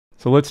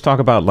So let's talk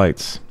about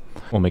lights.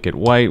 We'll make it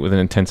white with an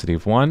intensity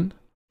of 1,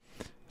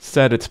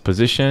 set its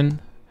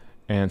position,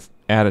 and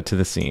add it to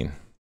the scene.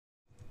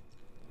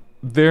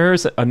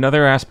 There's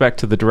another aspect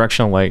to the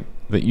directional light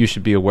that you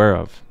should be aware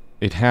of.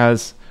 It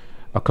has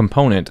a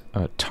component,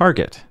 a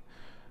target,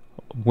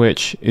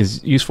 which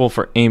is useful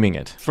for aiming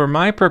it. For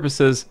my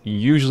purposes,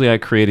 usually I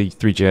create a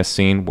Three.js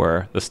scene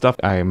where the stuff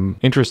I'm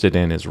interested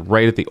in is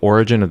right at the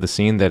origin of the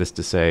scene, that is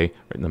to say,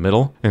 right in the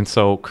middle. And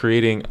so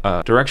creating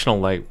a directional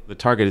light, the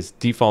target is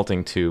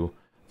defaulting to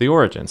the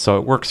origin. So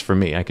it works for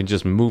me. I can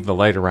just move the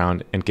light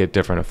around and get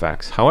different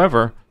effects.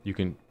 However, you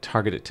can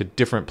target it to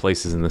different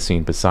places in the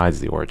scene besides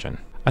the origin.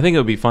 I think it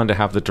would be fun to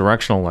have the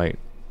directional light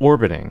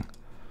orbiting.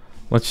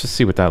 Let's just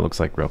see what that looks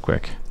like real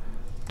quick.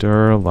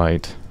 Dir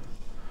light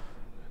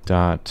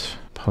dot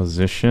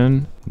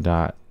position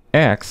dot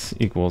x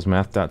equals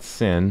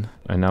math.sin,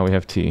 and now we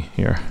have t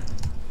here.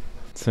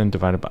 Sin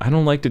divided by, I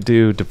don't like to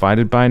do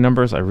divided by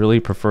numbers. I really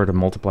prefer to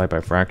multiply by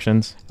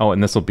fractions. Oh,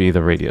 and this will be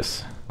the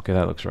radius. Okay,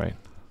 that looks right.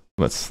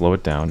 Let's slow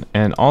it down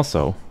and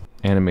also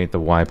animate the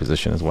y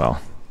position as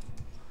well.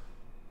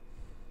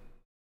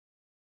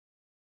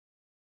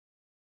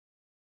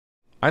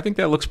 I think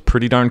that looks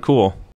pretty darn cool.